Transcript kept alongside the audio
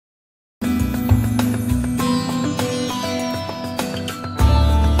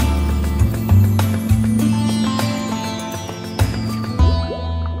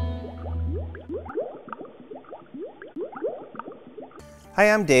Hi,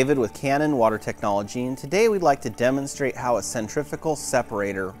 I'm David with Canon Water Technology, and today we'd like to demonstrate how a centrifugal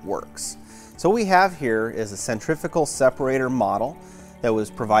separator works. So what we have here is a centrifugal separator model that was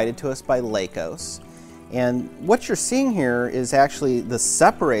provided to us by Lakos. And what you're seeing here is actually the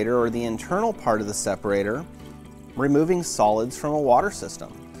separator, or the internal part of the separator, removing solids from a water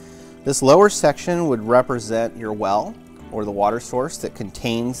system. This lower section would represent your well, or the water source that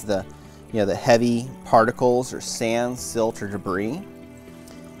contains the heavy particles or sand, silt, or debris.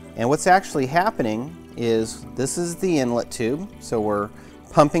 And what's actually happening is this is the inlet tube, so we're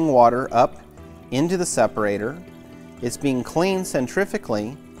pumping water up into the separator. It's being cleaned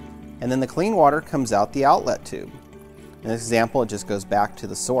centrifugally, and then the clean water comes out the outlet tube. In this example, it just goes back to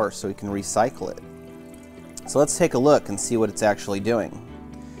the source so we can recycle it. So let's take a look and see what it's actually doing.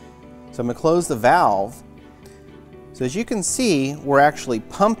 So I'm going to close the valve. So as you can see, we're actually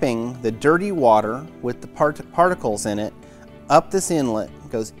pumping the dirty water with the particles in it up this inlet.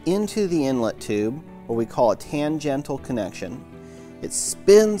 It goes into the inlet tube, what we call a tangential connection. It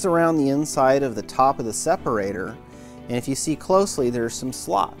spins around the inside of the top of the separator, and if you see closely, there's some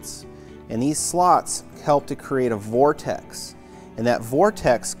slots. And these slots help to create a vortex. And that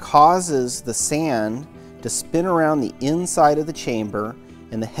vortex causes the sand to spin around the inside of the chamber,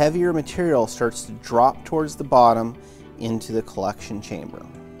 and the heavier material starts to drop towards the bottom into the collection chamber.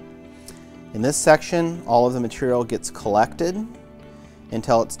 In this section, all of the material gets collected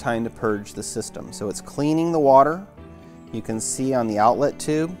until it's time to purge the system. So it's cleaning the water. You can see on the outlet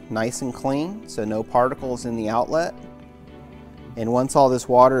tube, nice and clean, so no particles in the outlet. And once all this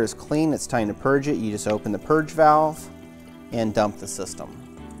water is clean, it's time to purge it. You just open the purge valve and dump the system.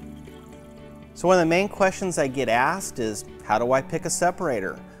 So one of the main questions I get asked is, how do I pick a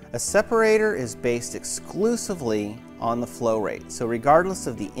separator? A separator is based exclusively on the flow rate. So regardless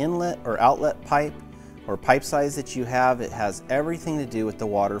of the inlet or outlet pipe or pipe size that you have, it has everything to do with the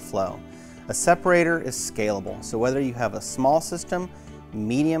water flow. A separator is scalable. So whether you have a small system,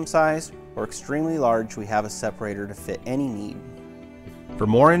 medium size, or extremely large, we have a separator to fit any need. For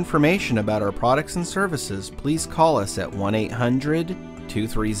more information about our products and services, please call us at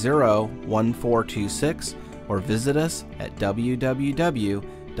 1-800-230-1426 or visit us at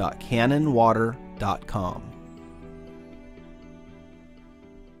www.canonwater.com.